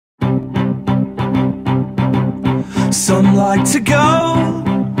Some like to go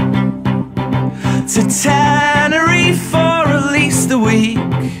to Tenerife for at least a week,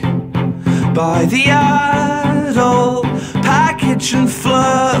 buy the idle package and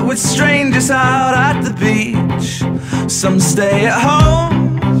flirt with strangers out at the beach. Some stay at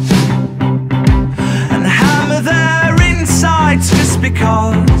home and hammer their insides just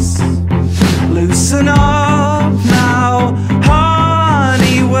because. Loosen up now,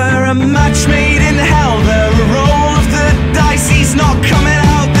 honey, we're a match made in hell. They're a roll of the dice, he's not coming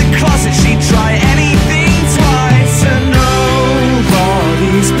out the closet. She'd try anything twice, and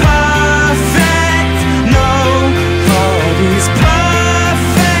nobody's perfect, nobody's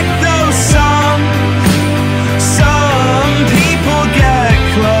perfect. Though some people get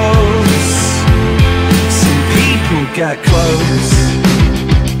close, some people get close.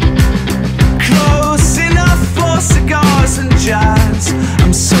 Close enough for cigars and jazz.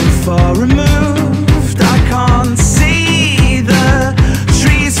 I'm so far removed, I can't see the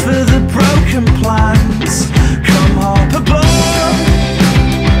trees for the broken plants. Come hop aboard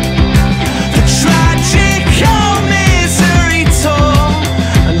the tragic old misery tour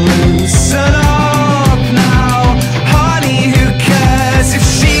and loosen up now, honey, who cares if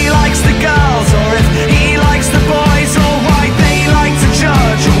she likes the girls or if he likes the boys, or why they like to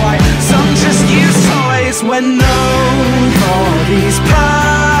judge, or why some just use toys. When nobody's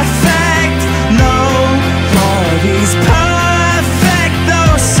perfect, nobody's perfect.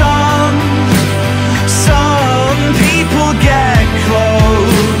 Though some people get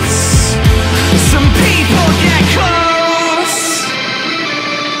close, some people get close.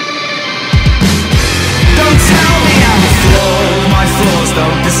 Don't tell me I'm a flaw, my flaws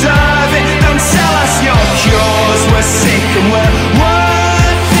don't deserve it. Don't sell us your cures, we're sick and we're